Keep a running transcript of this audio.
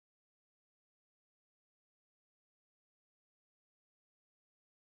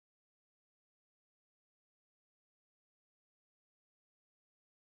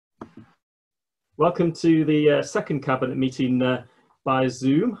Welcome to the second Cabinet meeting by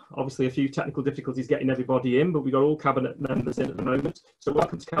Zoom. Obviously a few technical difficulties getting everybody in, but we've got all Cabinet members in at the moment. So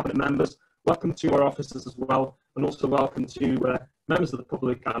welcome to Cabinet members, welcome to our officers as well, and also welcome to members of the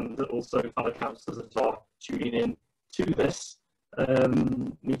public and also fellow councillors that are tuning in to this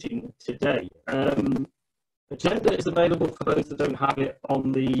meeting today. Agenda is available for those that don't have it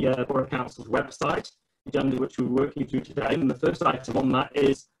on the Borough Council's website, agenda which we're working through today. And the first item on that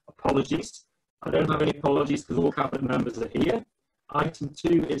is apologies. I don't have any apologies because all Cabinet members are here. Item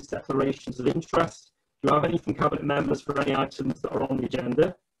 2 is declarations of interest. Do you have any from Cabinet members for any items that are on the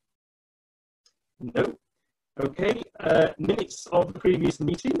agenda? No. Okay. Minutes of the previous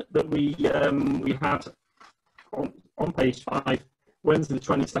meeting that we had on page 5, Wednesday the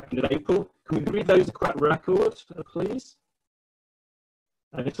 22nd of April. Can we read those a correct record, please?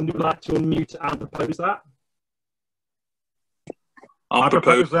 And if somebody would like to unmute and propose that. I'll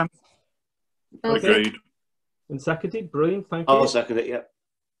propose them. Okay. Agreed. And seconded. Brilliant. Thank you. I'll second it. Yeah.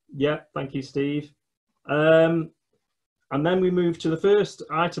 Yeah. Thank you, Steve. And then we move to the first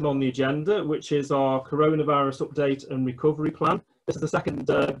item on the agenda, which is our coronavirus update and recovery plan. This is the second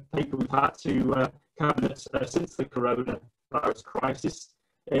paper we've had to Cabinet since the coronavirus crisis.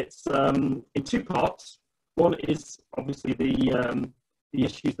 It's in two parts. One is obviously the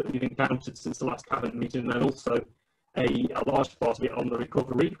issues that we've encountered since the last Cabinet meeting, and then also a large part of it on the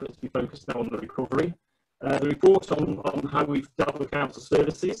recovery, but we focus now on the recovery. The report on how we've dealt with council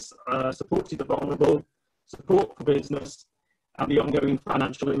services, supported the vulnerable, support for business, and the ongoing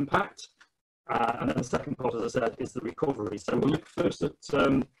financial impact. And then the second part, as I said, is the recovery. So we'll look first at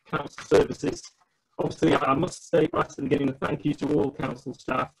council services. Obviously, I must say right at the beginning a thank you to all council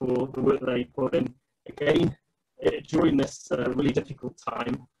staff for the work they put in. Again, during this really difficult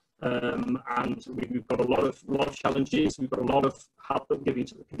time, and we've got a lot of challenges. We've got a lot of help that we're giving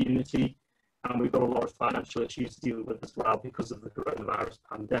to the community, and we've got a lot of financial issues to deal with as well because of the coronavirus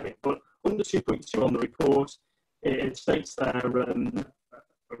pandemic. But under 2.2 on the report, it states there a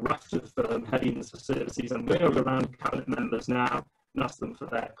raft of headings for services, and we're going to go around Cabinet members now and ask them for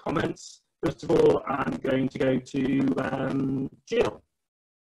their comments. First of all, I'm going to go to Jill.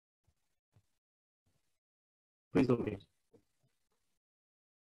 Please unmute.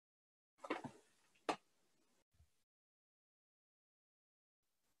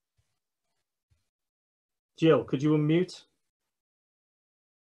 Jill, could you unmute?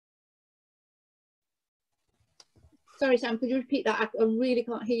 Sorry, Sam, could you repeat that? I really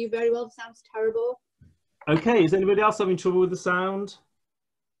can't hear you very well. It sounds terrible. Okay, is anybody else having trouble with the sound?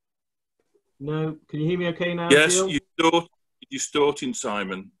 No, can you hear me okay now? Yes, Jill? you're starting,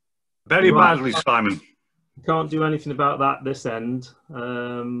 Simon. Very badly, Simon. Can't do anything about that this end.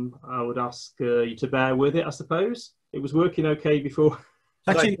 I would ask you to bear with it, I suppose. It was working okay before.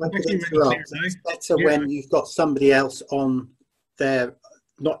 Actually, it's better when you've got somebody else on there.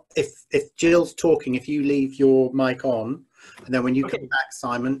 Not if Jill's talking, if you leave your mic on, and then when you come back,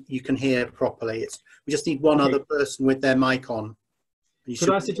 Simon, you can hear properly. We just need one other person with their mic on.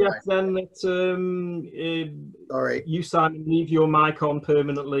 Could I suggest then that you, Simon, leave your mic on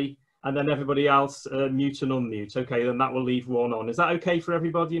permanently, and then everybody else mute and unmute? Okay, then that will leave one on. Is that okay for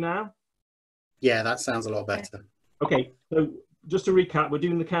everybody now? Yeah, that sounds a lot better. Okay, so just to recap, we're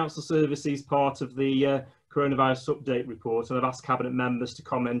doing the council services part of the coronavirus update report, and I've asked Cabinet members to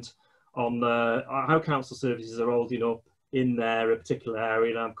comment on how council services are holding up in their particular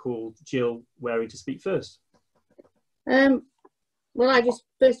area, and I've called Jill Waring to speak first. Well,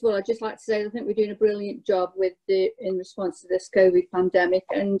 first of all, I'd just like to say I think we're doing a brilliant job in response to this COVID pandemic,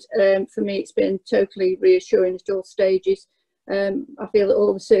 and for me it's been totally reassuring at all stages. I feel that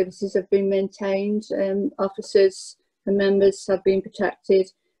all the services have been maintained, officers and members have been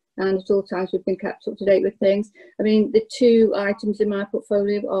protected, and at all times we've been kept up to date with things. I mean, the two items in my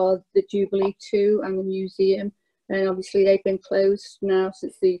portfolio are the Jubilee 2 and the museum, and obviously they've been closed now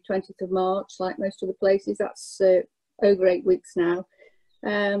since the 20th of March, like most other places. That's over 8 weeks now.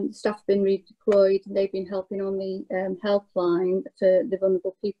 Staff have been redeployed, and they've been helping on the helpline for the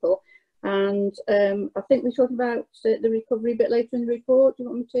vulnerable people. And I think we're talking about the recovery a bit later in the report. Do you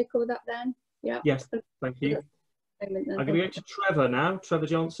want me to cover that then? Yeah. Yes, thank you. I'm going to go to Trevor now. Trevor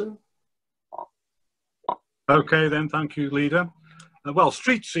Johnson. Okay then, thank you, Leader. Well,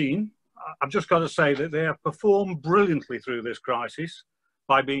 Street Scene, I've just got to say that they have performed brilliantly through this crisis.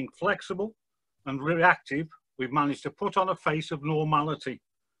 By being flexible and reactive, we've managed to put on a face of normality.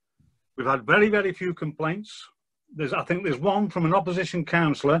 We've had very, very few complaints. I think there's one from an opposition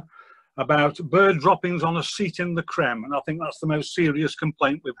councillor about bird droppings on a seat in the Crem, and I think that's the most serious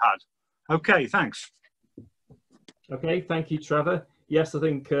complaint we've had. Okay, thanks. Okay, thank you, Trevor. yes, I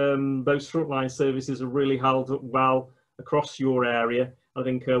think those frontline services have really held up well across your area. I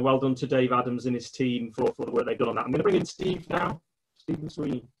think well done to Dave Adams and his team for the work they've done on that. I'm going to bring in Steve now, Stephen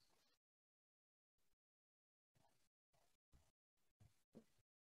Sweeney.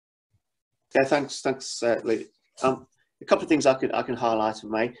 Yeah, thanks, Lee. A couple of things I can highlight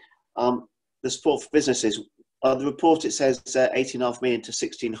and make. The support for businesses. The report, it says 18.5 million to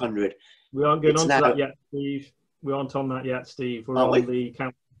 1,600. We aren't going on to that yet, Steve. We aren't on that yet, Steve. We're on the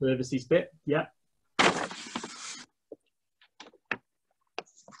council services bit. Yeah.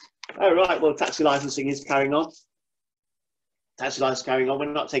 Oh, right. Well, taxi licensing is carrying on. Taxi licensing is carrying on.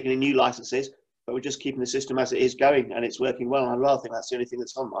 We're not taking any new licenses, but we're just keeping the system as it is going, and it's working well. And I rather think that's the only thing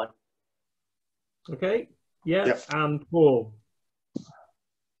that's online. Okay. Yeah. Yep. And Paul.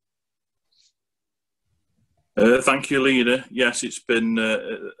 Thank you, Leader. Yes, it's been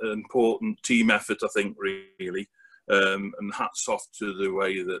an important team effort, I think, really. And hats off to the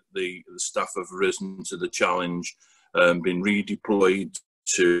way that the staff have risen to the challenge, been redeployed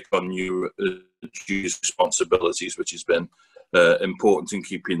to on new duties, responsibilities, which has been important in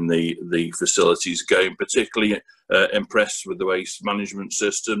keeping the facilities going. Particularly impressed with the waste management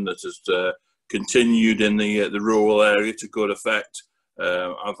system that has continued in the rural area to good effect.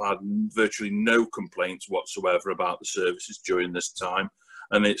 I've had virtually no complaints whatsoever about the services during this time,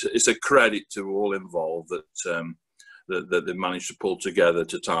 and it's a credit to all involved that that they managed to pull together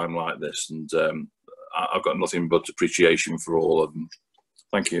at a time like this. And I've got nothing but appreciation for all of them.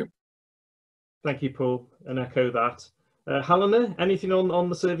 Thank you. Thank you, Paul, and echo that. Helena, anything on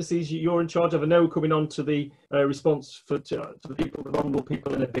the services you're in charge of? I know we're coming on to the response to the people, the vulnerable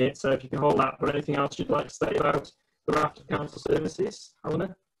people in a bit, so if you can hold that, but anything else you'd like to say about the raft of council services,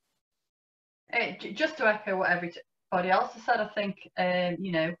 Helena? Just to echo what everybody else has said, I think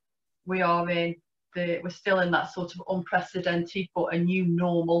you know, we're still in that sort of unprecedented but a new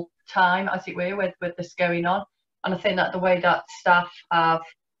normal time, as it were, with this going on. And I think that the way that staff have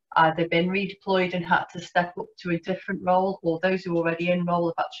either been redeployed and had to step up to a different role, or those who are already in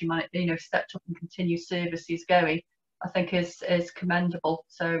role have actually, you know, stepped up and continue services going, I think is commendable.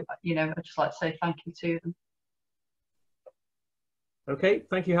 So, you know, I'd just like to say thank you to them. Okay,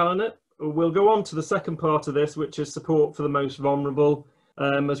 thank you, Helena. We'll go on to the second part of this, which is support for the most vulnerable.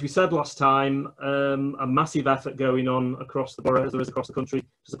 As we said last time, a massive effort going on across the borough, as there is across the country,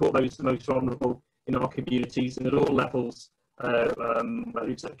 to support those the most vulnerable in our communities and at all levels, whether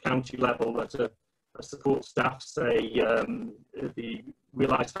it's at county level, at a support staff, say the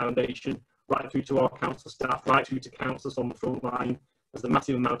Realise Foundation, right through to our council staff, right through to councillors on the front line. There's a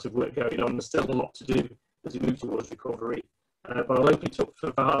massive amount of work going on. There's still a lot to do as we move towards recovery. But I'll open it up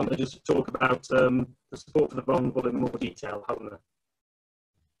for Helena just to talk about the support for the vulnerable in more detail. Helena.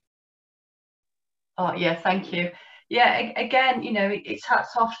 Oh, yeah, thank you. Yeah, again, you know, it's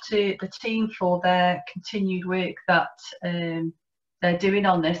hats off to the team for their continued work that they're doing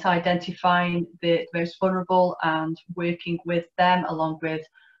on this, identifying the most vulnerable and working with them along with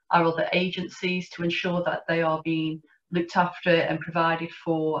our other agencies to ensure that they are being looked after and provided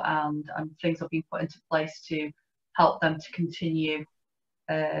for, and things are being put into place to help them to continue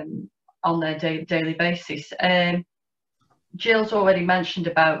on their daily basis. Jill's already mentioned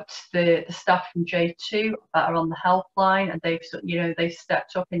about the staff from J2 that are on the helpline, and they've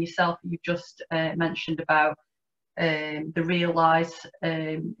stepped up, and yourself, you've just mentioned about the Realise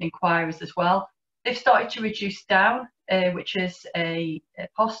inquiries as well. They've started to reduce down, which is a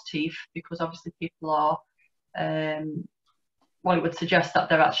positive, because obviously people are, well, it would suggest that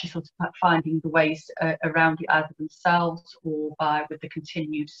they're actually sort of finding the ways around it either themselves or with the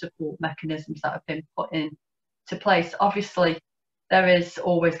continued support mechanisms that have been put in to place. Obviously, there is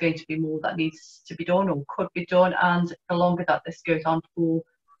always going to be more that needs to be done or could be done, and the longer that this goes on for,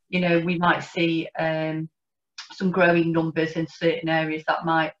 you know, we might see some growing numbers in certain areas that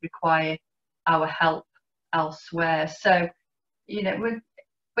might require our help elsewhere. So, you know,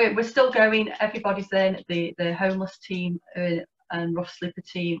 we're still going. Everybody's in. The homeless team and rough slipper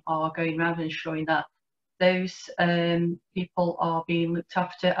team are going around and ensuring that those people are being looked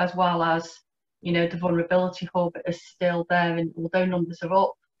after, as well as, you know, the vulnerability hub is still there, and although numbers are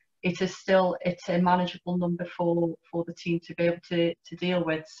up, it's a manageable number for the team to be able to deal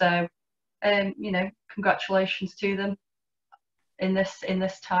with. So, you know, congratulations to them in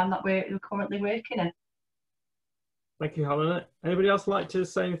this time that we're currently working in. Thank you, Helena. Anybody else like to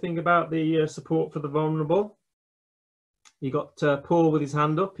say anything about the support for the vulnerable? You got Paul with his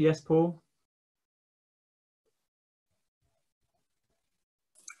hand up. Yes, Paul.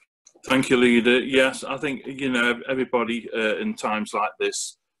 Thank you, Leader. Yes, I think, you know, everybody in times like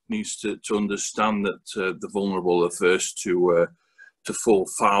this needs to understand that the vulnerable are first to to fall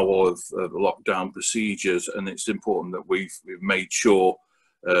foul of lockdown procedures, and it's important that we've made sure,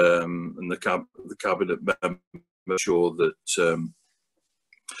 and the cabinet member made sure that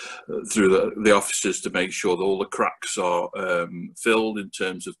through the officers to make sure that all the cracks are filled in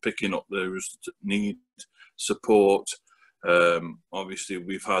terms of picking up those that need support. Obviously,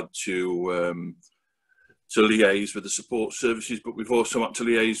 we've had to liaise with the support services, but we've also had to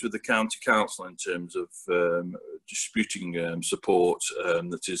liaise with the county council in terms of disputing support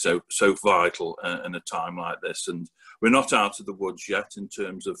that is so vital in a time like this. And we're not out of the woods yet in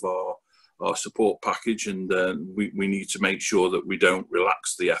terms of our support package, and we need to make sure that we don't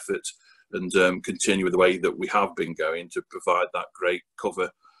relax the effort and continue with the way that we have been going to provide that great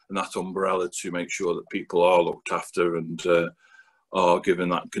cover and that umbrella to make sure that people are looked after and are given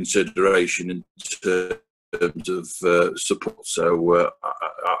that consideration in terms of support. So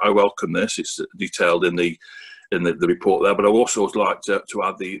I welcome this. It's detailed in the report there, but I also would like to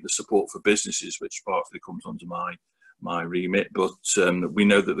add the support for businesses, which partly comes under my remit. But we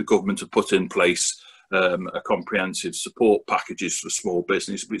know that the government have put in place a comprehensive support packages for small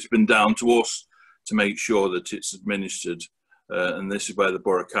business, but it's been down to us to make sure that it's administered. And this is where the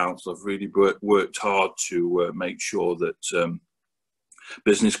Borough Council have really worked hard to make sure that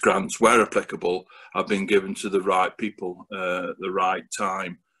business grants, where applicable, have been given to the right people at the right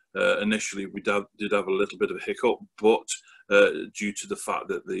time. Initially, we did have a little bit of a hiccup, but due to the fact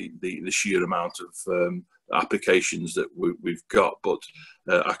that the sheer amount of applications that we've got, but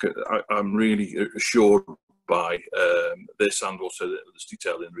I'm really assured by this, and also that's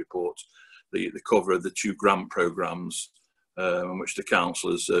detailed in the report, the cover of the 2 grant programmes, in which the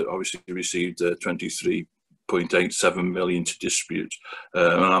council has obviously received 23.87 million to distribute,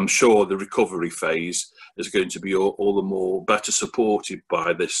 and I'm sure the recovery phase is going to be all the more better supported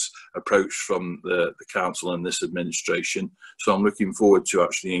by this approach from the council and this administration. So I'm looking forward to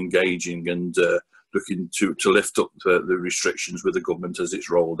actually engaging and looking to lift up the restrictions with the government as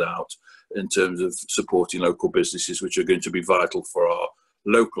it's rolled out in terms of supporting local businesses, which are going to be vital for our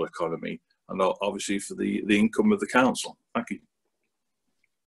local economy and obviously for the income of the council. Thank you.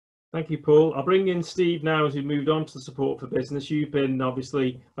 Thank you, Paul. I'll bring in Steve now as we moved on to the support for business. You've been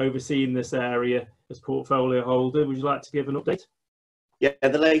obviously overseeing this area as portfolio holder. Would you like to give an update? Yeah,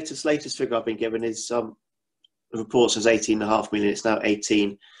 the latest figure I've been given is the report says 18.5 million. It's now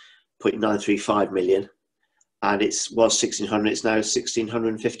 18.935 million, and it was 1,600. It's now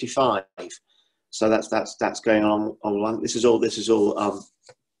 1,655. So that's going on. This is all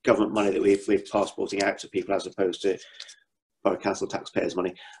government money that we're passporting out to people as opposed to Borough Council taxpayers'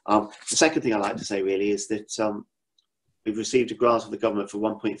 money. The second thing I'd like to say really is that we've received a grant from the government for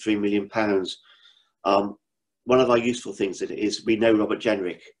 £1.3 million. One of our useful things that is, we know Robert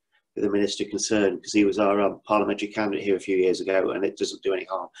Jenrick, the Minister concerned, because he was our parliamentary candidate here a few years ago, and it doesn't do any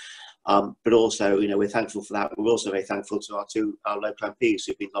harm. But also, we're thankful for that. We're also very thankful to our local MPs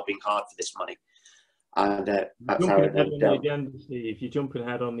who've been lobbying hard for this money. And that's how it went down. Steve, you're jumping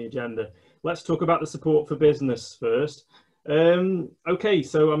ahead on the agenda. Let's talk about the support for business first. Okay,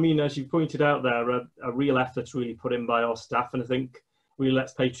 so I mean, as you pointed out there, a real effort really put in by our staff, and I think really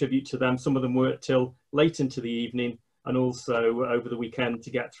let's pay tribute to them. Some of them worked till late into the evening and also over the weekend to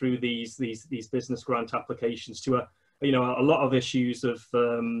get through these business grant applications to a lot of issues of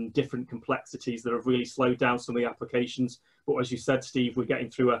different complexities that have really slowed down some of the applications. But as you said, Steve, we're getting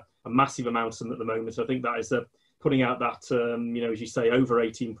through a massive amount of them at the moment. So I think that is putting out that, as you say, over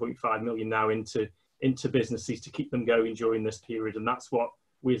 18.5 million now into businesses to keep them going during this period. And that's what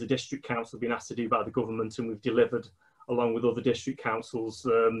we as a district council have been asked to do by the government, and we've delivered along with other district councils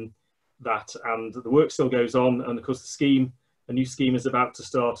that, and the work still goes on. And of course a new scheme is about to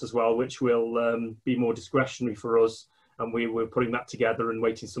start as well, which will be more discretionary for us. And we're putting that together and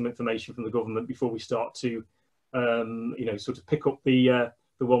waiting some information from the government before we start to, sort of pick up the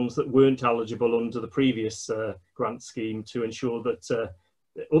ones that weren't eligible under the previous grant scheme to ensure that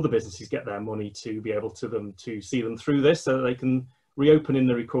other businesses get their money to be able to see them through this, so that they can reopen in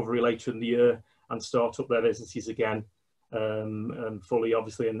the recovery later in the year and start up their businesses again, and fully,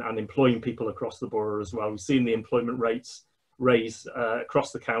 obviously, and employing people across the borough as well. We've seen the employment rates raise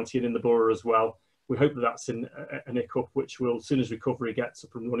across the county and in the borough as well. We hope that that's an hiccup, which will, as soon as recovery gets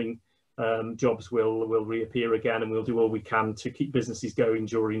up and running, jobs will reappear again, and we'll do all we can to keep businesses going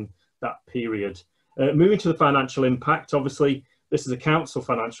during that period. Moving to the financial impact, obviously, this is a council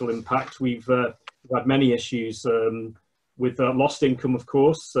financial impact. We've had many issues with lost income, of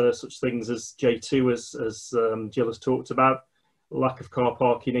course, such things as J2, as Jill has talked about, lack of car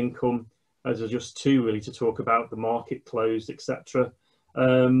parking income, as are just two really to talk about, the market closed, etc.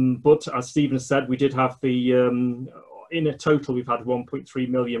 But as Stephen said, we did have the in a total, we've had 1.3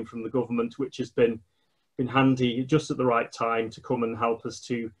 million from the government, which has been handy just at the right time to come and help us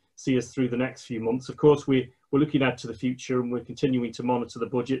to see us through the next few months. Of course, we're looking out to the future, and we're continuing to monitor the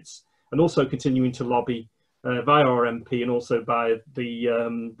budgets, and also continuing to lobby via our MP and also by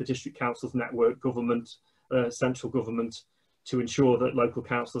the district councils network government, central government, to ensure that local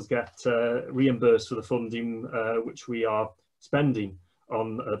councils get reimbursed for the funding which we are spending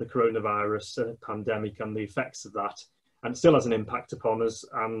on the coronavirus pandemic and the effects of that. And it still has an impact upon us,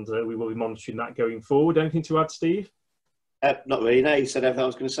 and we will be monitoring that going forward. Anything to add, Steve? Not really, no, you said everything I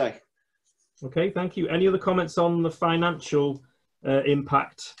was going to say. Okay, thank you. Any other comments on the financial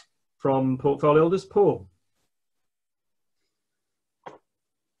impact from portfolio holders? Paul?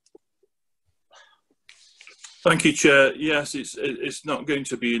 Thank you, Chair. Yes, it's not going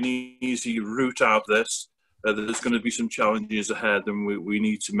to be an easy route out of this. There's going to be some challenges ahead, and we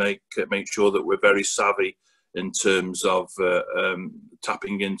need to make sure that we're very savvy in terms of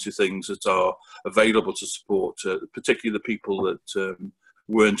tapping into things that are available to support, particularly the people that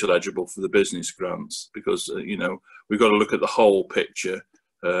weren't eligible for the business grants, because you know, we've got to look at the whole picture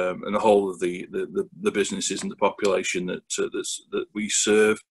and the whole of the businesses and the population that we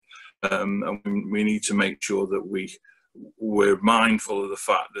serve. And we need to make sure that we're mindful of the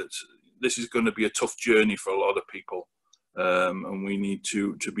fact that this is going to be a tough journey for a lot of people, and we need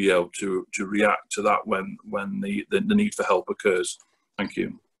to be able to react to that when the need for help occurs. Thank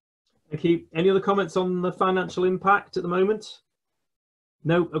you. Thank you. Any other comments on the financial impact at the moment?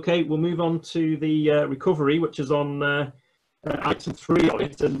 No. Okay, we'll move on to the recovery, which is on item 3 on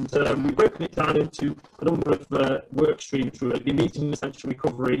it, and we've broken it down into a number of work streams. We'll be meeting essential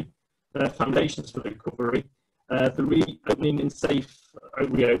recovery, foundations for the recovery, the reopening and safe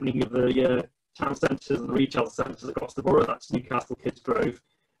reopening of the town centres and the retail centres across the borough. That's Newcastle, Kidsgrove,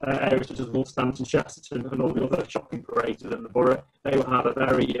 areas such as Wolverhampton, Chesterton, and all the other shopping parades within the borough. They will have a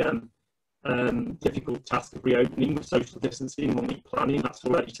very difficult task of reopening with social distancing, 1 week planning. That's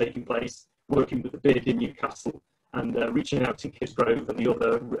already taking place, working with the BID in Newcastle, and reaching out to Kidsgrove and the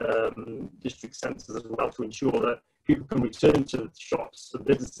other district centres as well, to ensure that people can return to the shops and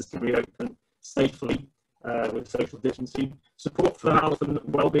businesses can reopen safely with social distancing. Support for health and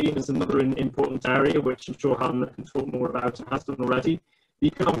wellbeing is another important area, which I'm sure Helena can talk more about and has done already. The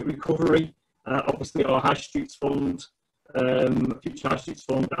economic recovery, obviously our High Streets Fund, Future High Streets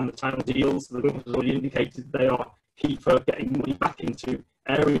Fund, and the town deals. The government has already indicated they are key for getting money back into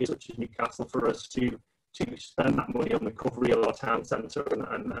areas such as Newcastle for us to spend that money on recovery of our town centre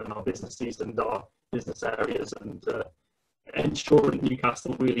and our businesses and our business areas, and ensuring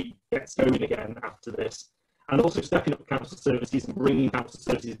Newcastle really gets going again after this. And also stepping up council services and bringing council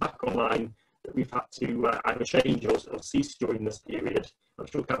services back online that we've had to either change or cease during this period. I'm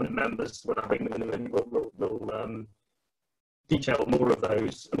sure cabinet members, when I bring them in, will detail more of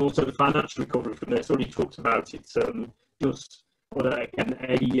those. And also the financial recovery from this, already talked about it, just again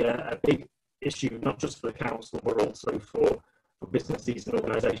a big issue, not just for the council, but also for businesses and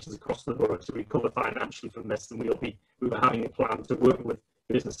organisations across the borough to recover financially from this. And we were having a plan to work with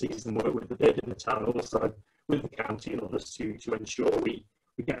businesses and work with the BID in the town, also with the county and others to ensure we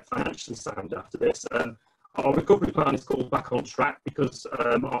get financially sound after this. Our recovery plan is called Back on Track because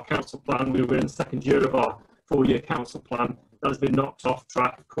our council plan, we were in the second year of our 4-year council plan, that has been knocked off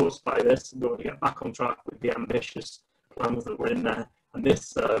track, of course, by this. We want to get back on track with the ambitious plans that were in there. And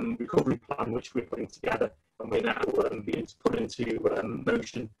this recovery plan, which we're putting together and we're now beginning to put into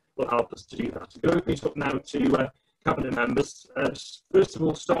motion, will help us to do that. We're going to open it up now to cabinet members. First of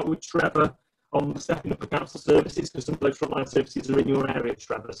all, start with Trevor on stepping up the council services, because some of those frontline services are in your area,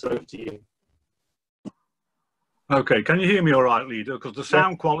 Trevor. So over to you. Okay, can you hear me all right, Leader? Because the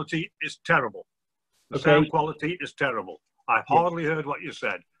sound quality is terrible. The sound quality is terrible. I've hardly heard what you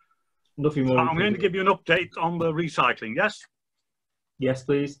said. Nothing more. So I'm going to give you an update on the recycling, yes? Yes,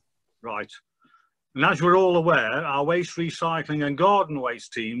 please. Right. And as we're all aware, our waste recycling and garden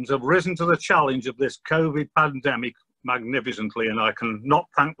waste teams have risen to the challenge of this COVID pandemic magnificently, and I cannot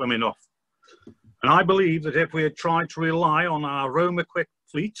thank them enough. And I believe that if we had tried to rely on our Rome-equipped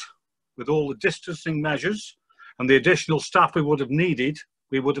fleet with all the distancing measures and the additional staff we would have needed,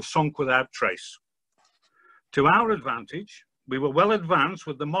 we would have sunk without trace. To our advantage, we were well advanced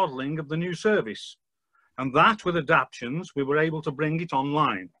with the modelling of the new service, and that with adaptations, we were able to bring it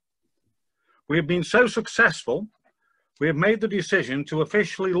online. We have been so successful, we have made the decision to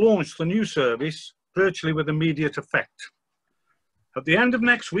officially launch the new service virtually with immediate effect. At the end of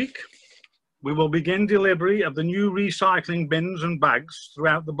next week, we will begin delivery of the new recycling bins and bags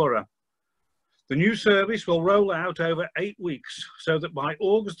throughout the borough. The new service will roll out over 8 weeks, so that by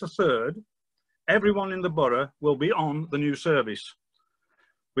August the 3rd, everyone in the borough will be on the new service.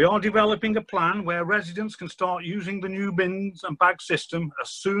 We are developing a plan where residents can start using the new bins and bag system as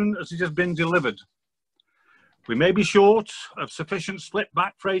soon as it has been delivered. We may be short of sufficient split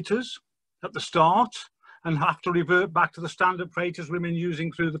back freighters at the start and have to revert back to the standard freighters we've been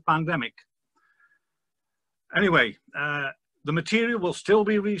using through the pandemic. Anyway, the material will still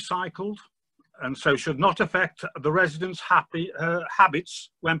be recycled and so should not affect the residents' habits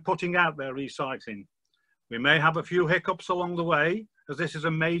when putting out their recycling. We may have a few hiccups along the way as this is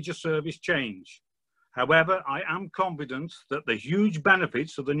a major service change. However, I am confident that the huge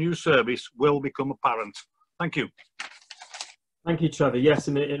benefits of the new service will become apparent. Thank you. Thank you, Trevor. Yes,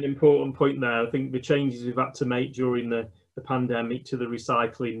 an important point there. I think the changes we've had to make during the pandemic to the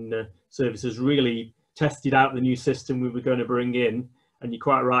recycling service has really tested out the new system we were going to bring in. And you're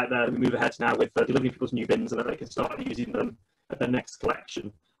quite right there, we move ahead now with delivering people's new bins and then they can start using them at their next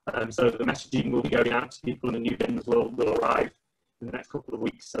collection. So the messaging will be going out to people and the new bins will arrive in the next couple of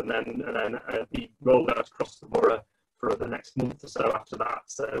weeks and then be rolled out across the borough for the next month or so after that.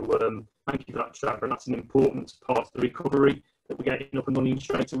 So thank you for that, Trevor, and that's an important part of the recovery that we're getting up and running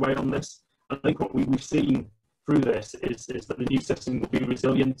straight away on this. I think what we've seen through this is that the new system will be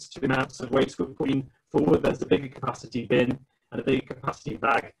resilient to the amounts of waste we're putting forward. There's a bigger capacity bin and a bigger capacity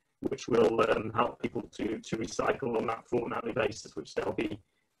bag, which will help people to recycle on that fortnightly basis, which they'll be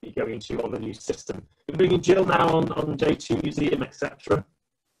going to on the new system. We're bringing Jill now on J2 Museum, etc.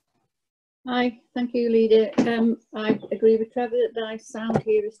 Hi, thank you, Leader. I agree with Trevor that my sound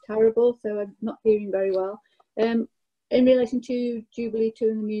here is terrible, so I'm not hearing very well. In relation to Jubilee 2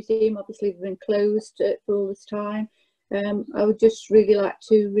 and the museum, obviously we've been closed for all this time. I would just really like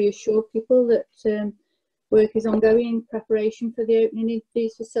to reassure people that work is ongoing in preparation for the opening of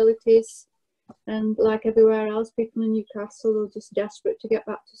these facilities. And like everywhere else, people in Newcastle are just desperate to get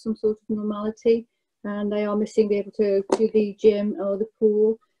back to some sort of normality, and they are missing being able to go to the gym or the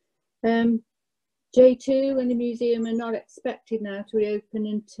pool. J2 and the museum are not expected now to reopen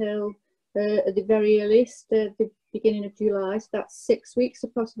until at the very earliest, the beginning of July, so that's 6 weeks or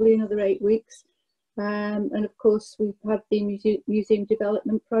possibly another 8 weeks. And of course we've had the museum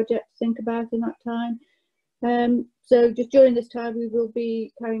development project to think about in that time. So just during this time we will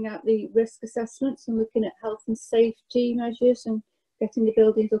be carrying out the risk assessments and looking at health and safety measures and getting the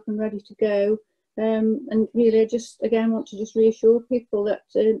buildings up and ready to go. And really I just again want to just reassure people that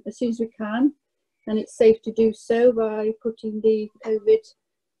as soon as we can, and it's safe to do so by putting the COVID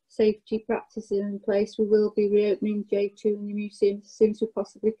safety practices in place, we will be reopening J2 and the museum as soon as we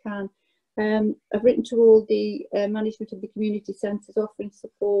possibly can. I've written to all the management of the community centres offering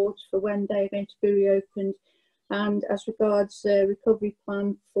support for when they're going to be reopened, and as regards recovery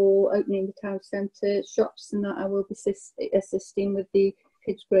plan for opening the town centre, shops and that, I will be assisting with the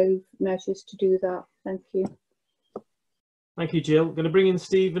Kids Grove measures to do that. Thank you. Thank you, Jill. I'm going to bring in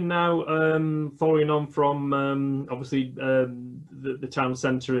Stephen now, following on from obviously the town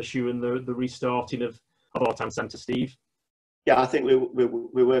centre issue and the restarting of our town centre. Steve. Yeah, I think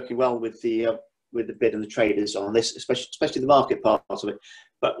we're working well with the bid and the traders on this, especially the market part of it.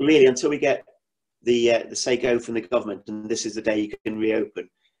 But really, until we get the say go from the government, and this is the day you can reopen,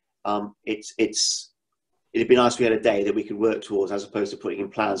 it'd be nice if we had a day that we could work towards, as opposed to putting in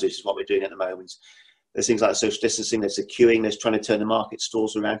plans, which is what we're doing at the moment. There's things like social distancing, there's the queuing, there's trying to turn the market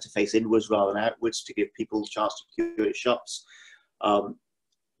stalls around to face inwards rather than outwards to give people a chance to queue at shops,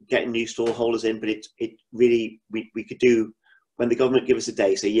 getting new stall holders in. But it really, we could do, when the government give us a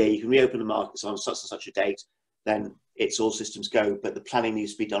day, say, yeah, you can reopen the markets on such and such a date, then it's all systems go. But the planning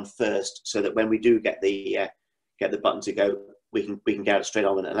needs to be done first, so that when we do get the button to go, we can get it straight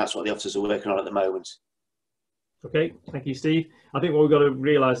on, and that's what the officers are working on at the moment. Okay, thank you, Steve. I think what we've got to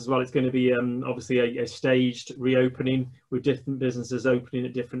realise as well, it's going to be obviously a staged reopening with different businesses opening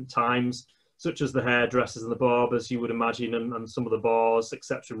at different times, such as the hairdressers and the barbers, you would imagine, and some of the bars,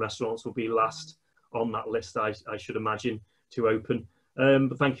 etc., restaurants will be last on that list, I should imagine, to open.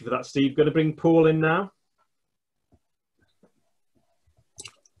 But thank you for that, Steve. Going to bring Paul in now.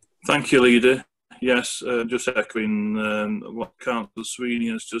 Thank you, Leader. Yes, just echoing what Councillor Sweeney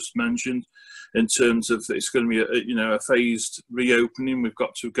has just mentioned, in terms of it's going to be a phased reopening. We've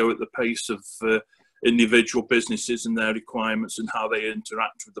got to go at the pace of individual businesses and their requirements and how they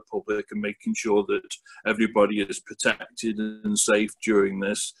interact with the public, and making sure that everybody is protected and safe during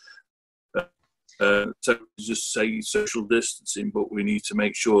this. So just say social distancing, but we need to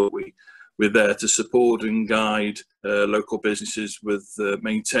make sure we're there to support and guide local businesses with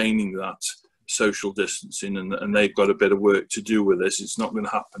maintaining that social distancing, and they've got a bit of work to do with this. It's not going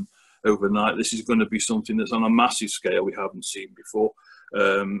to happen overnight. This is going to be something that's on a massive scale we haven't seen before,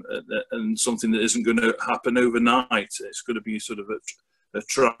 and something that isn't going to happen overnight. It's going to be sort of a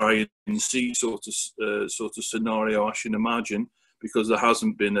try and see sort of scenario, I should imagine, because there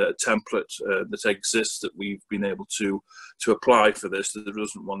hasn't been a template that exists that we've been able to apply for this. There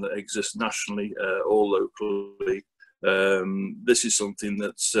isn't one that exists nationally or locally. This is something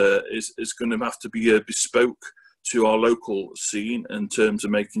that is going to have to be bespoke to our local scene in terms of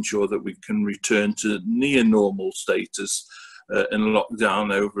making sure that we can return to near normal status in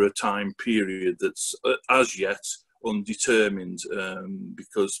lockdown over a time period that's as yet undetermined,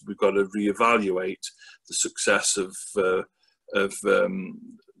 because we've got to reevaluate the success of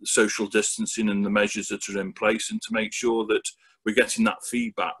social distancing and the measures that are in place, and to make sure that we're getting that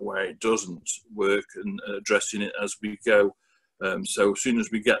feedback where it doesn't work and addressing it as we go. So as soon as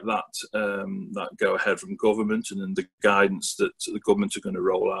we get that go ahead from government, and then the guidance that the government are going to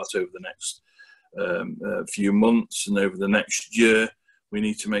roll out over the next few months and over the next year, we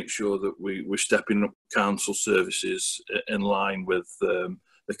need to make sure that we're stepping up council services in line with the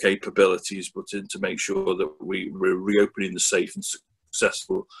capabilities, but to make sure that we're reopening the safe and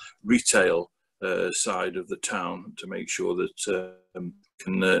successful retail side of the town, to make sure that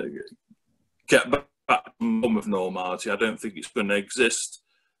can get back to some form of normality. I don't think it's going to exist,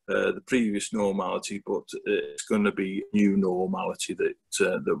 the previous normality, but it's going to be new normality that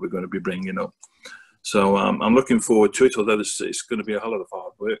we're going to be bringing up. So I'm looking forward to it, although it's going to be a hell of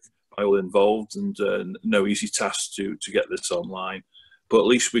hard work by all involved, and no easy task to get this online. But at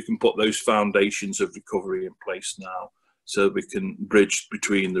least we can put those foundations of recovery in place now, so we can bridge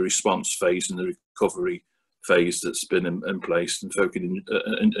between the response phase and the recovery phase that's been in place,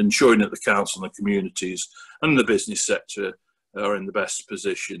 and ensuring that the council and the communities and the business sector are in the best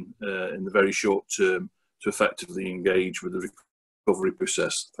position in the very short term to effectively engage with the recovery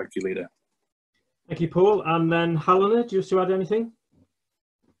process. Thank you, Leader. Thank you, Paul. And then Helena, do you wish to add anything?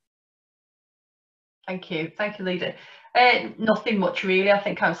 Thank you, Leader. Nothing much really. I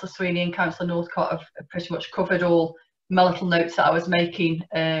think Councillor Sweeney and Councillor Northcott have pretty much covered all my little notes that I was making,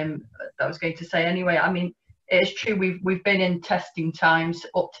 that I was going to say anyway. I mean, it is true, we've been in testing times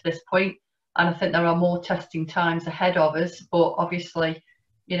up to this point, and I think there are more testing times ahead of us, but obviously,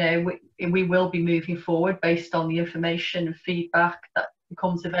 you know, we will be moving forward based on the information and feedback that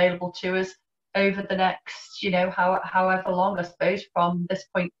becomes available to us over the next, you know, however long, I suppose, from this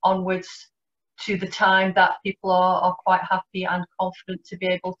point onwards to the time that people are quite happy and confident to be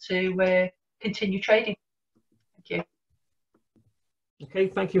able to continue trading. Thank you. Okay,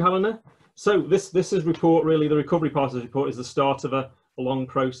 thank you, Helena. So this is report, really, the recovery part of the report is the start of a long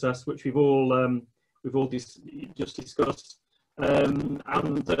process, which we've all just discussed.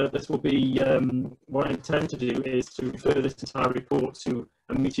 This will be, what I intend to do is to refer this entire report to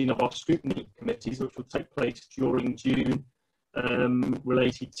a meeting of our scrutiny committees, which will take place during June,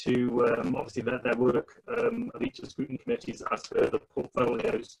 related to obviously their work of each of the scrutiny committees as per the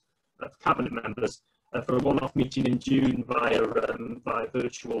portfolios of cabinet members, for a one-off meeting in June via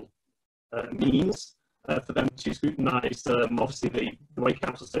virtual means, for them to scrutinise obviously the way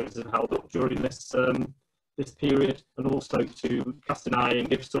council services have held up during this period, and also to cast an eye and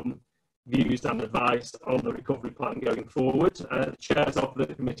give some views and advice on the recovery plan going forward. The chairs of the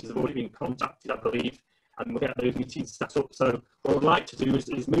committees have already been contacted, I believe, and we'll get those meetings set up. So what I'd like to do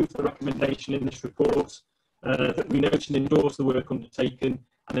is move the recommendation in this report that we note and endorse the work undertaken,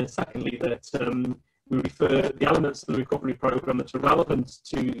 and then secondly that we refer the elements of the recovery programme that are relevant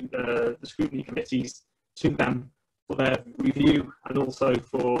to the scrutiny committees to them for their review, and also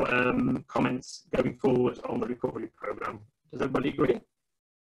for comments going forward on the recovery programme. Does everybody agree?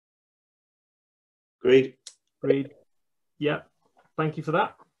 Agreed. Agreed. Yeah, thank you for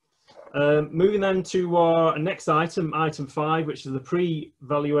that. Moving then to our next item, item 5, which is the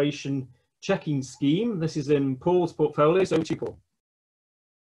pre-valuation checking scheme. This is in Paul's portfolio, so to you, Paul.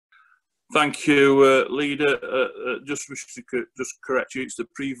 Thank you, Leader. Just correct you, it's the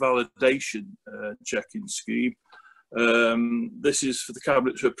pre-validation checking scheme. This is for the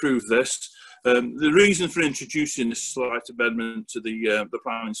Cabinet to approve this. The reason for introducing this slight amendment to the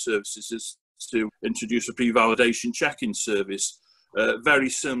planning services is to introduce a pre-validation checking service, very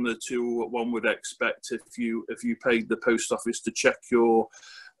similar to what one would expect if you paid the post office to check your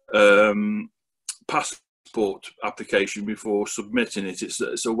passport application before submitting it.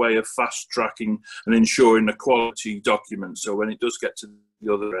 It's a way of fast tracking and ensuring a quality document, so when it does get to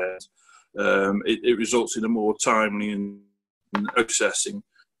the other end, it results in a more timely and processing.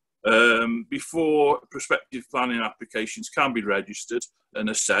 Before prospective planning applications can be registered and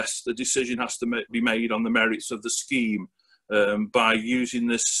assessed, the decision has to be made on the merits of the scheme. By using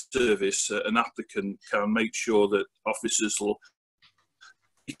this service, an applicant can make sure that officers will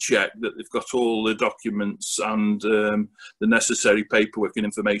check that they've got all the documents and the necessary paperwork and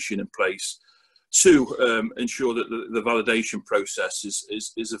information in place to ensure that the validation process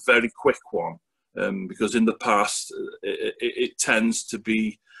is a very quick one, because in the past it tends to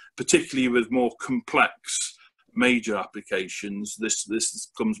be, particularly with more complex major applications, this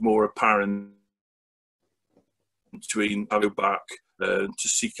becomes more apparent between I go back to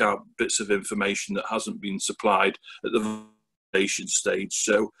seek out bits of information that hasn't been supplied at the validation stage.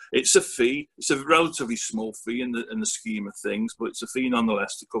 So it's a fee. It's a relatively small fee in the scheme of things, but it's a fee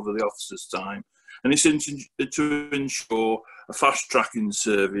nonetheless to cover the officer's time. And it's to ensure a fast tracking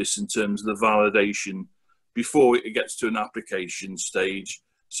service in terms of the validation before it gets to an application stage.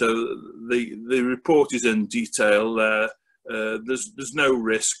 So the report is in detail there. There's no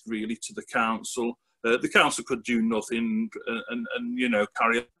risk really to the council. The council could do nothing and you know,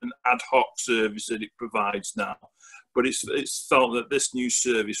 carry an ad hoc service that it provides now, but it's felt that this new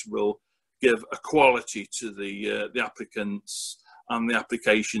service will give a quality to the applicants and the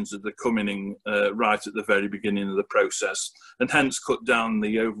applications that are coming in right at the very beginning of the process, and hence cut down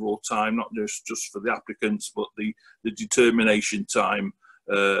the overall time, not just for the applicants, but the determination time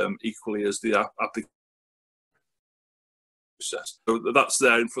equally as the application process. So that's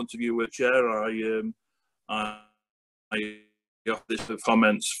there in front of you, Chair. I got this for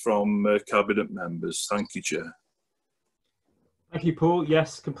comments from Cabinet members. Thank you, Chair. Thank you, Paul.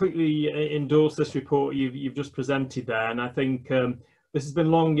 Yes, completely endorse this report you've just presented there, and I think this has been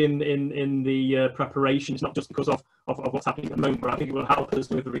long in the preparation. It's not just because of what's happening at the moment, but I think it will help us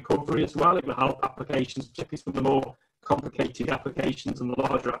with the recovery as well. It will help applications, particularly some of the more complicated applications and the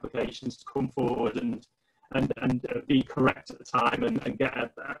larger applications, to come forward and be correct at the time and get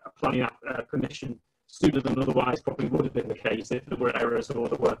a planning permission sooner than otherwise probably would have been the case if there were errors or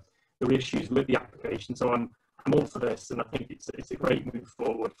there were issues with the application. So I'm all for this, and I think it's a great move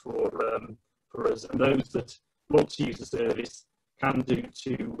forward for us, and those that want to use the service can do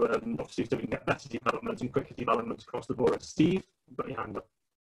to obviously so we can get better development and quicker development across the borough. Steve, you've got your hand up.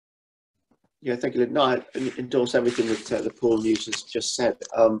 Yeah, thank you. No, I endorse everything that Paul News has just said.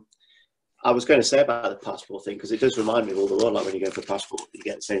 I was going to say about the passport thing, because it does remind me of all the world, like when you go for a passport, you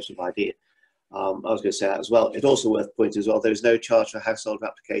get the same sort of idea. I was going to say that as well. It's also worth pointing as well, there is no charge for household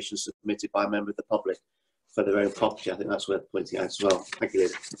applications submitted by a member of the public for their own property. I think that's worth pointing out as well. Thank you,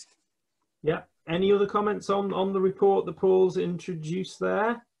 Lynn. Yeah. Any other comments on the report that Paul's introduced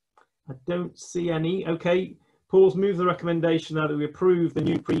there? I don't see any. Okay. Paul's moved the recommendation now that we approve the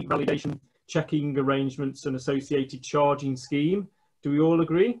new pre-validation checking arrangements and associated charging scheme. Do we all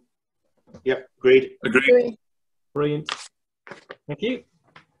agree? Yep, agreed. Agreed. Brilliant. Thank you.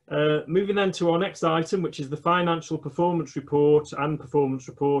 Moving then to our next item, which is the financial performance report and performance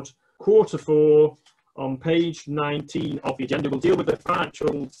report Q4 on page 19 of the agenda. We'll deal with the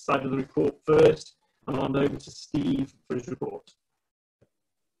financial side of the report first, and I'll hand over to Steve for his report.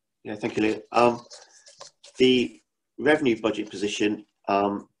 Yeah, thank you, Lou. The revenue budget position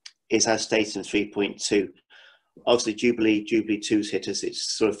is as stated in 3.2. Obviously, Jubilee 2's hit us. It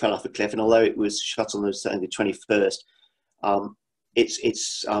sort of fell off a cliff, and although it was shut on the 21st,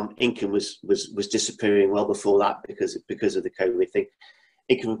 its income was disappearing well before that because of the COVID thing.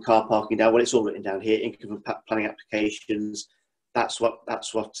 Income from car parking down. Well, it's all written down here. Income from planning applications. That's what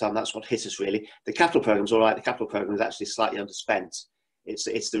hit us really. The capital program's all right. The capital program is actually slightly underspent.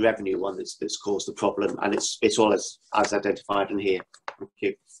 It's the revenue one that's caused the problem, and it's all as identified in here. Thank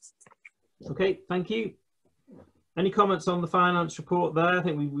you. Okay, thank you. Any comments on the finance report there? I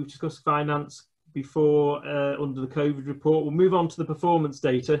think we've discussed finance before under the COVID report. We'll move on to the performance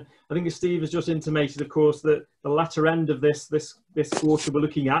data. I think as Steve has just intimated, of course, that the latter end of this quarter we're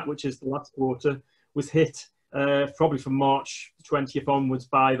looking at, which is the last quarter, was hit probably from March 20th onwards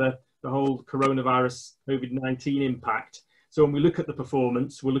by the whole coronavirus COVID-19 impact. So when we look at the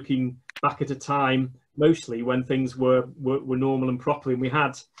performance, we're looking back at a time mostly when things were normal and properly, and we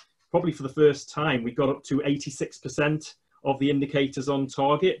had probably for the first time we got up to 86% of the indicators on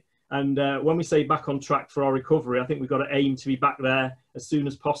target. And when we say back on track for our recovery, I think we've got to aim to be back there as soon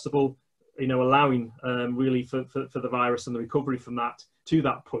as possible, you know, allowing really for the virus and the recovery from that to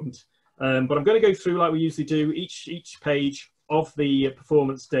that point. But I'm going to go through, like we usually do, each page of the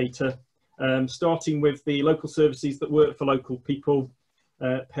performance data, starting with the local services that work for local people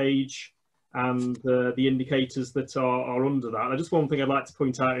page and the indicators that are under that. Just one thing I'd like to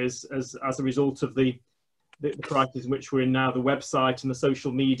point out is as a result of the crisis in which we're in now, the website and the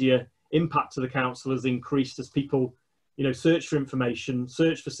social media impact to the council has increased as people, you know, search for information,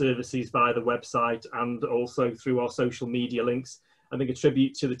 search for services via the website and also through our social media links. I think a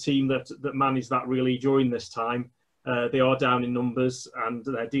tribute to the team that managed that really during this time. They are down in numbers, and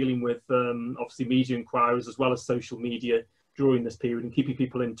they're dealing with obviously media inquiries as well as social media during this period, and keeping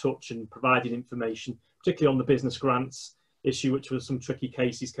people in touch and providing information, particularly on the business grants issue, which was some tricky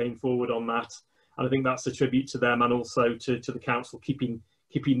cases came forward on that. And I think that's a tribute to them, and also to the council keeping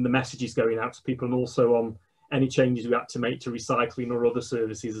the messages going out to people, and also on any changes we had to make to recycling or other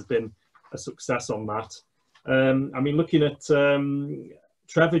services has been a success on that. I mean, looking at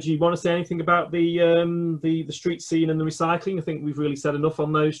Trevor, do you want to say anything about the street scene and the recycling? I think we've really said enough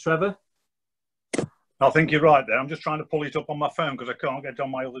on those, Trevor. I think you're right there. I'm just trying to pull it up on my phone because I can't get on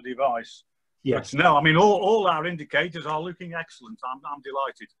my other device. Yes. But no, I mean, all our indicators are looking excellent. I'm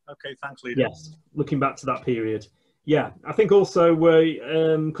delighted. Okay, thanks, Leader. Yes, looking back to that period. Yeah, I think also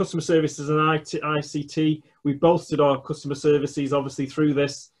customer services and ICT, we've bolstered our customer services obviously through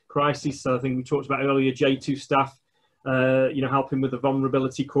this crisis. So I think we talked about earlier, J2 staff, you know, helping with the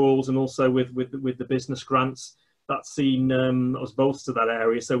vulnerability calls, and also with the business grants. That's seen us bolster that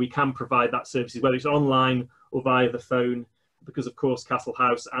area, so we can provide that services, whether it's online or via the phone, because of course Castle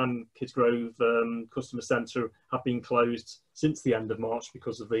House and Kidsgrove Customer Centre have been closed since the end of March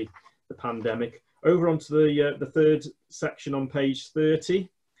because of the pandemic. Over onto the third section on page 30.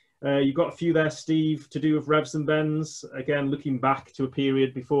 You've got a few there, Steve, to do with revs and bends. Again, looking back to a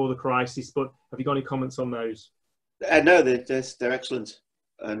period before the crisis, but have you got any comments on those? No, they're excellent.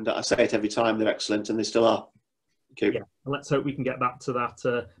 And I say it every time, they're excellent, and they still are. Okay. Yeah, and let's hope we can get back to that.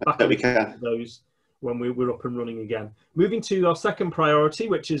 Those when we're up and running again. Moving to our second priority,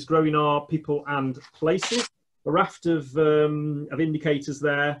 which is growing our people and places. A raft of indicators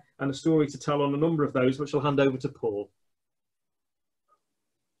there, and a story to tell on a number of those, which I'll hand over to Paul.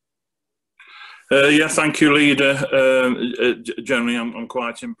 Yeah, thank you, Leader. Generally, I'm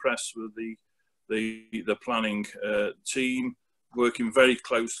quite impressed with the planning team, working very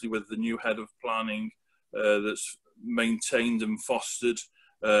closely with the new head of planning that's maintained and fostered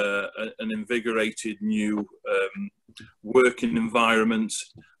an invigorated new working environment,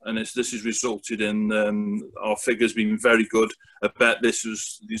 and this has resulted in our figures being very good. I bet this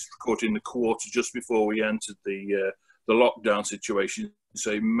was recorded in the quarter just before we entered the lockdown situation,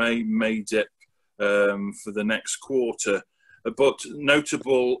 so may dip for the next quarter. But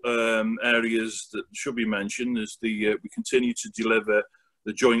notable areas that should be mentioned is we continue to deliver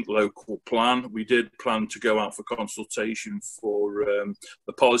the joint local plan. We did plan to go out for consultation for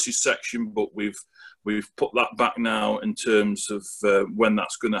the policy section, but we've put that back now in terms of when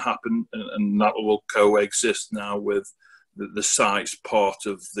that's going to happen, and that will coexist now with the sites part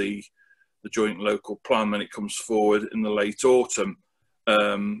of the joint local plan when it comes forward in the late autumn.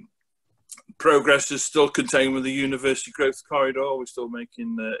 Progress is still contained with the University Growth Corridor. We're still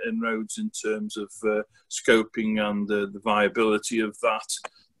making inroads in terms of scoping and the viability of that,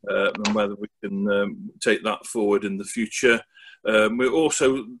 and whether we can take that forward in the future. We're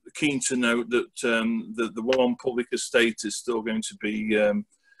also keen to note that the one public estate is still going to be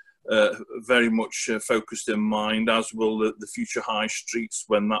very much focused in mind, as will the future high streets.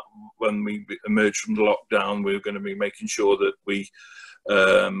 When we emerge from the lockdown, we're going to be making sure that we,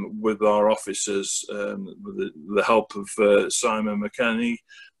 with our officers, with the help of Simon McKenney,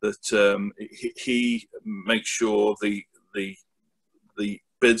 that he makes sure the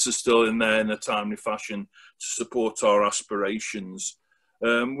bids are still in there in a timely fashion to support our aspirations.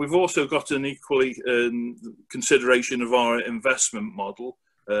 We've also got an equally consideration of our investment model,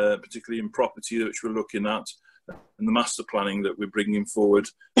 particularly in property, which we're looking at, and the master planning that we're bringing forward,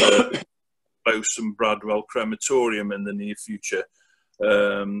 Close and Bradwell Crematorium in the near future.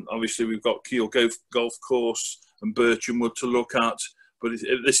 Obviously, we've got Keel Golf Course and Birchamwood to look at, but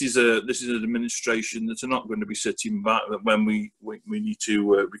this is an administration that's not going to be sitting back. That when we need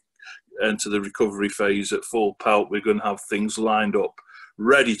to enter the recovery phase at full pelt, we're going to have things lined up,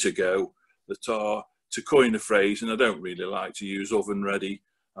 ready to go, that are, to coin a phrase, and I don't really like to use oven ready.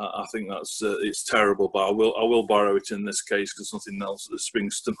 I think that's it's terrible, but I will borrow it in this case because nothing else that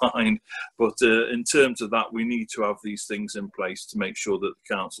springs to mind. But in terms of that, we need to have these things in place to make sure that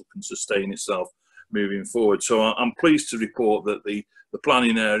the council can sustain itself moving forward. So I'm pleased to report that the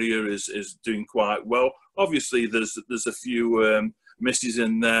planning area is doing quite well. Obviously, there's a few misses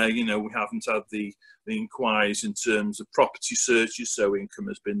in there. You know, we haven't had the inquiries in terms of property searches, so income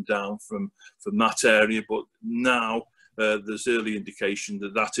has been down from that area. But now there's early indication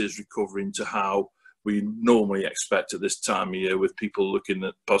that that is recovering to how we normally expect at this time of year, with people looking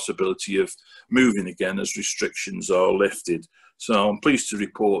at the possibility of moving again as restrictions are lifted. So I'm pleased to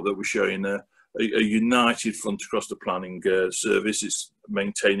report that we're showing a united front across the planning service. It's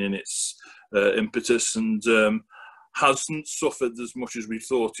maintaining its impetus, and hasn't suffered as much as we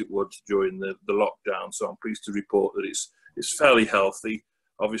thought it would during the lockdown. So I'm pleased to report that it's fairly healthy.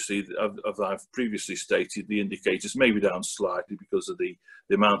 Obviously, as I've previously stated, the indicators may be down slightly because of the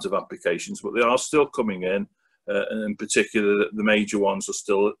amount of applications, but they are still coming in, and in particular, the major ones are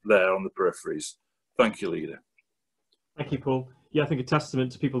still there on the peripheries. Thank you, Leader. Thank you, Paul. Yeah, I think a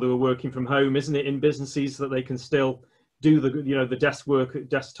testament to people who are working from home, isn't it, in businesses, that they can still do the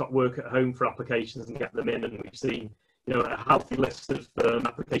desktop work at home for applications and get them in. And we've seen, a healthy list of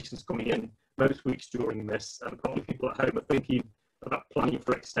applications coming in most weeks during this, and probably people at home are thinking about planning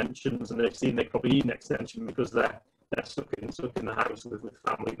for extensions, and they've seen they probably need an extension because they're stuck in the house with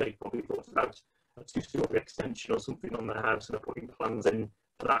family. They probably thought about a 2-story extension or something on their house, and are putting plans in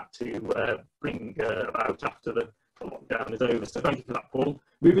for that to bring about after the lockdown is over. So thank you for that, Paul.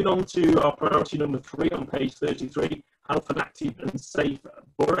 Moving on to our priority number 3 on page 33, health and active and safe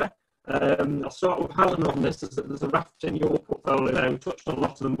borough. I'll start with Helena on this. There's a raft in your portfolio there. We touched on a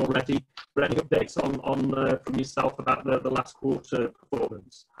lot of them already. But any updates on from yourself about the last quarter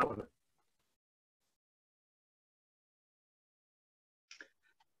performance, Helena?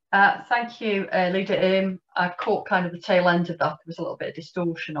 Thank you, Leader. I caught kind of the tail end of that. There was a little bit of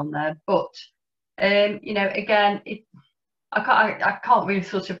distortion on there, but again, I can't really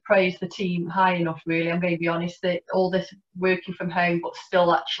sort of praise the team high enough, really. I'm going to be honest, that all this working from home, but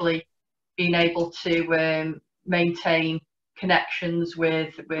still actually being able to maintain connections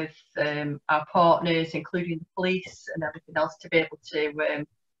with our partners, including the police and everything else, to be able to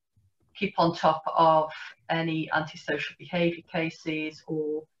keep on top of any antisocial behaviour cases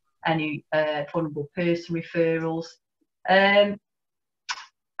or any vulnerable person referrals.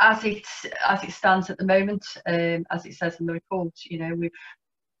 As it stands at the moment, as it says in the report,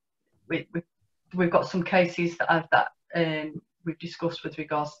 we've got some cases that we've discussed with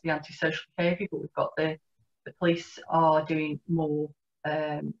regards to the antisocial behaviour, but we've got the police are doing more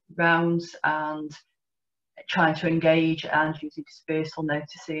rounds and trying to engage and using dispersal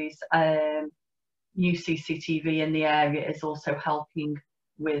notices. New CCTV in the area is also helping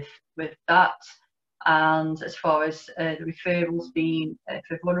with that. And as far as the referrals being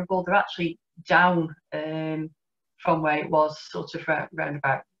for vulnerable, they're actually down from where it was sort of around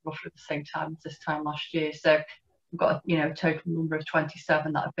about roughly the same time as this time last year. So we've got a total number of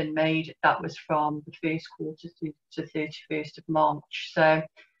 27 that have been made. That was from the first quarter to 31st of March. So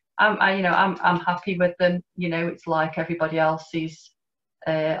I'm happy with them. It's like everybody else's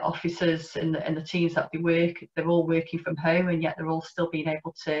officers and the teams that they work. They're all working from home, and yet they're all still being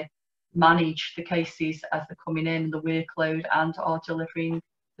able to manage the cases as they're coming in, the workload, and are delivering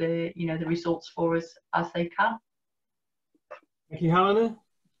the results for us as they can. Thank you, Helena.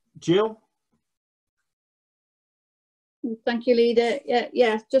 Jill? Thank you, Leader.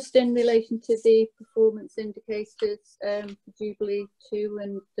 Yeah, just in relation to the performance indicators for Jubilee 2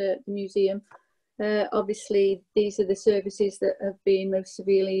 and the museum, obviously these are the services that have been most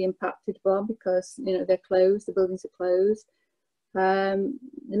severely impacted by, because they're closed, the buildings are closed.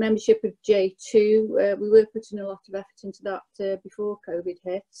 The membership of J2, we were putting a lot of effort into that before COVID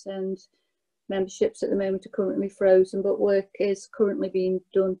hit, and memberships at the moment are currently frozen, but work is currently being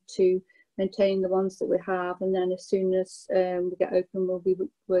done to maintain the ones that we have, and then as soon as we get open, we'll be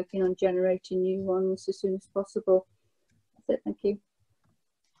working on generating new ones as soon as possible. That's it, thank you.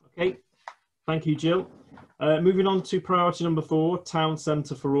 Okay, thank you, Jill. Moving on to priority number 4, Town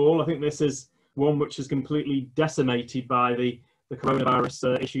Centre for All. I think this is one which is completely decimated by the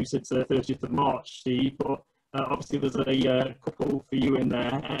coronavirus issue since the 30th of March, Steve, but obviously there's a couple for you in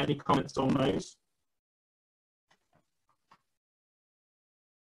there. Any comments on those?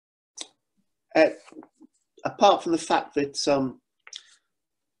 Apart from the fact that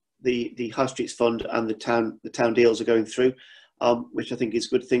the High Streets Fund and the town deals are going through, which I think is a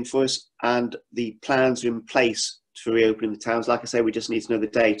good thing for us, and the plans are in place for reopening the towns. Like I say, we just need to know the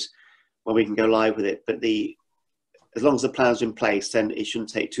date when we can go live with it. But as long as the plans are in place, then it shouldn't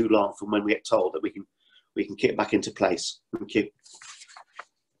take too long from when we get told that we can kick back into place. Thank you.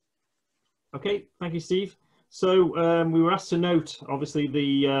 Okay, thank you, Steve. So we were asked to note, obviously,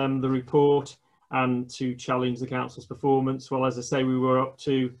 the report and to challenge the council's performance. Well, as I say, we were up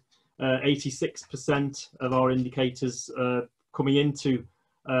to 86% of our indicators coming into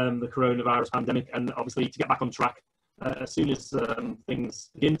the coronavirus pandemic, and obviously to get back on track as soon as things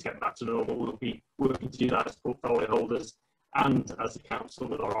begin to get back to normal, we'll be working to do that as portfolio holders and as a council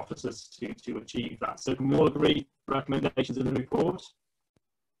with our officers to achieve that. So can we all agree recommendations in the report?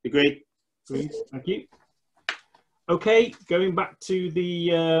 Agreed. Agreed. Thank you. Okay, going back to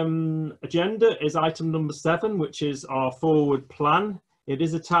the agenda is item number 7, which is our forward plan. It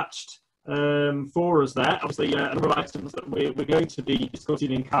is attached for us there. Obviously, a number of items that we're going to be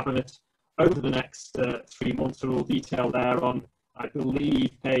discussing in Cabinet over the next 3 months are all detailed there on, I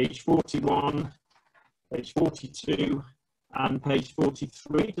believe, page 41, page 42 and page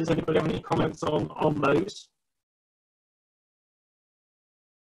 43. Does anybody have any comments on those?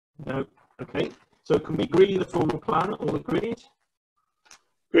 No. Okay. So can we agree the formal plan? All agreed?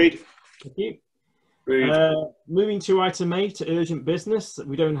 Agreed. Thank you. Agreed. Moving to item 8, urgent business.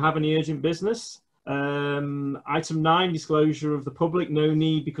 We don't have any urgent business. Item 9, disclosure of the public. No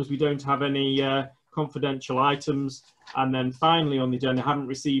need because we don't have any confidential items. And then finally on the agenda, I haven't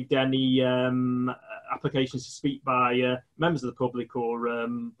received any applications to speak by members of the public or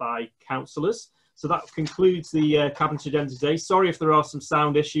by councillors. So that concludes the Cabinet agenda today. Sorry if there are some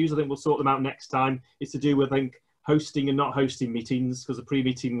sound issues. I think we'll sort them out next time. It's to do with, I think, hosting and not hosting meetings, because the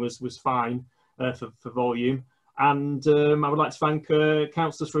pre-meeting was fine for volume. And I would like to thank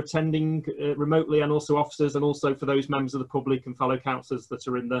councillors for attending remotely, and also officers, and also for those members of the public and fellow councillors that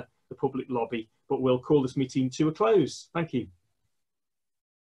are in the public lobby. But we'll call this meeting to a close. Thank you.